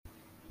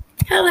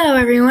Hello,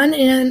 everyone,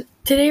 and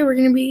today we're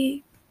going to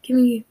be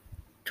giving you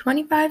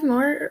 25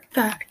 more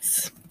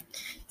facts.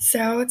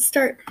 So let's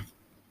start.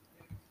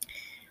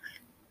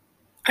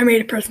 I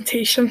made a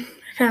presentation.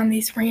 I found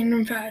these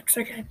random facts.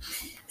 Okay,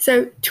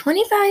 so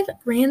 25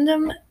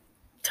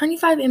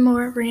 and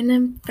more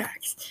random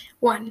facts.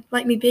 1.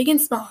 Light me big and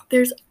small.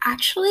 There's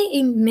actually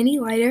a mini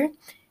lighter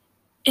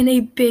and a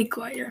big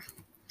lighter.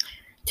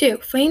 2.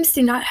 Flames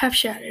do not have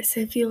shadows,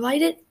 so if you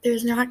light it,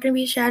 there's not going to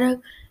be a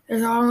shadow.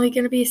 There's only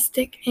going to be a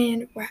stick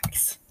and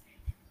wax.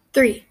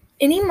 3.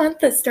 Any month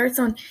that starts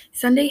on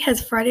Sunday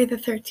has Friday the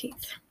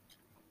 13th.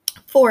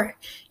 4.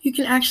 You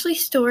can actually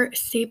store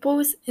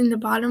staples in the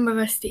bottom of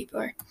a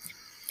stapler.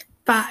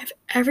 5.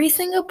 Every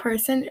single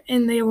person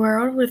in the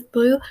world with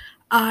blue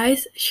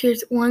eyes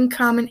shares one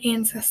common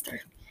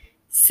ancestor.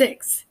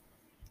 6.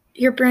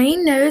 Your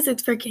brain knows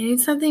it's forgetting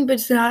something but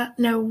does not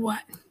know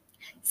what.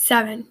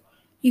 7.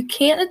 You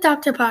can't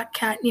adopt a black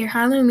cat near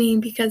Halloween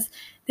because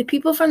the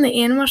people from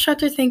the animal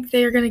shelter think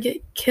they are going to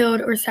get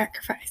killed or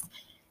sacrificed.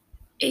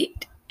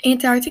 8.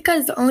 Antarctica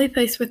is the only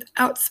place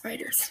without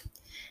spiders.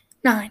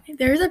 9.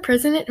 There is a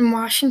prison in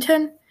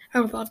Washington,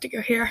 I would love to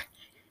go here,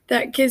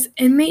 that gives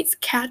inmates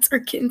cats or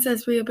kittens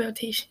as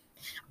rehabilitation.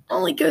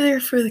 Only go there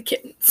for the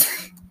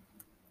kittens.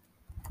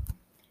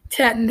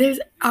 10. There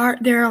are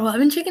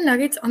 11 chicken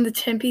nuggets on the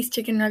 10-piece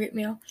chicken nugget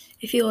meal,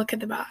 if you look at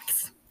the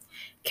box.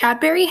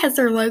 Cadbury has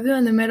their logo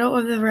in the middle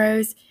of the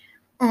rows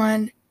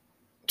on,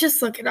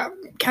 just look it up,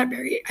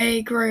 Cadbury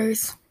egg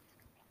rows.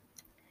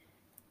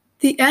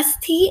 The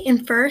ST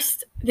in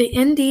first, the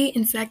ND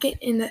in second,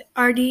 and the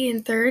RD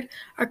in third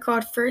are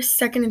called first,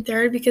 second, and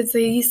third because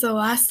they use the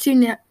last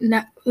two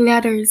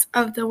letters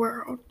of the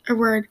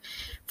word.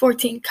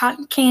 14.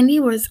 Cotton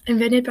candy was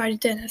invented by a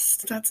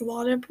dentist. That's a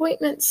lot of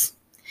appointments.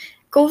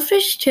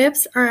 Goldfish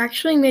chips are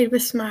actually made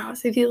with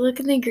smiles if you look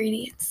at the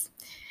ingredients.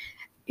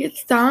 Your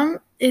thumb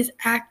is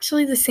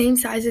actually the same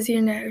size as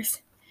your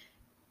nose.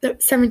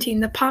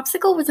 17. The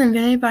popsicle was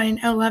invented by an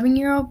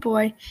 11-year-old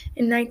boy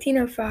in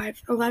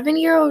 1905.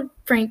 11-year-old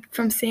Frank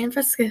from San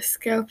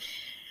Francisco,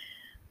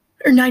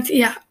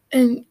 invented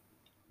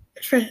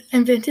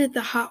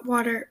the hot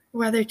water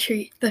weather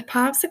treat. The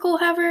popsicle,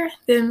 however,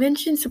 the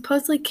invention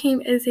supposedly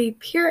came as a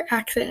pure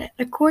accident.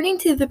 According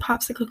to the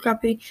popsicle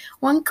company,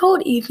 one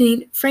cold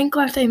evening, Frank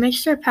left a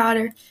mixture of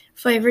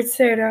powder-flavored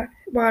soda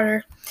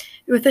water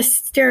with a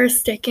stir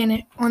stick in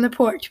it on the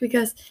porch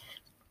because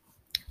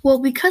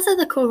of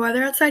the cold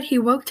weather outside, he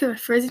woke to a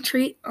frozen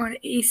treat on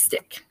a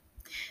stick.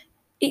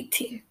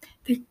 18.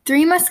 The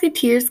Three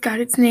Musketeers got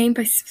its name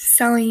by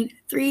selling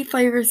 3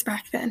 flavors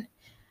back then.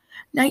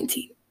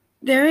 19.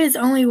 There is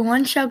only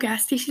one Shell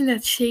gas station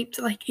that's shaped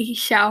like a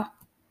shell.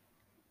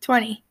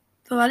 20.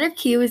 The letter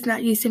Q is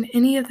not used in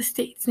any of the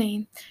states'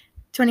 name.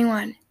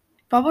 21.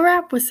 Bubble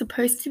wrap was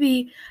supposed to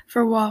be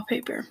for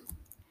wallpaper.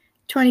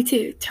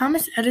 22.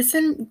 Thomas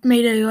Edison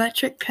made an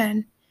electric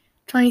pen.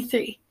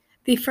 23.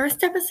 The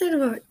first episode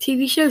of a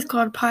TV show is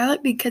called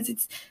Pilot because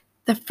it's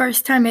the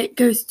first time it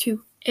goes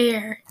to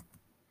air.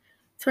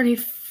 I don't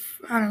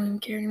even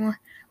care anymore.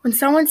 When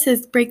someone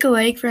says break a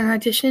leg for an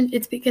audition,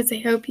 it's because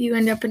they hope you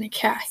end up in a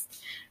cast.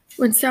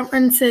 When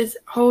someone says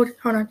hold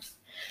on.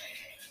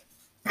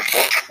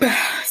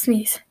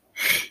 Sneeze.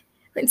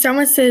 When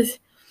someone says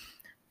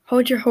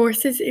hold your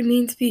horses, it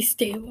means be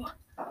stable.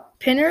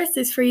 Pinterest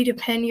is for you to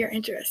pin your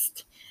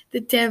interest. The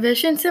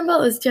division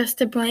symbol is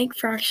just a blank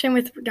fraction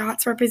with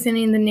dots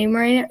representing the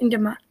numerator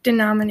and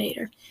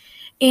denominator.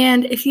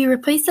 And if you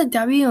replace the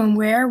W and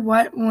where,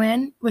 what,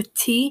 when with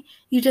T,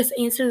 you just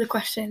answer the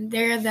question.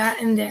 There, that,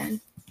 and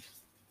then.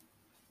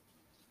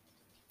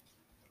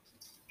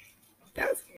 That was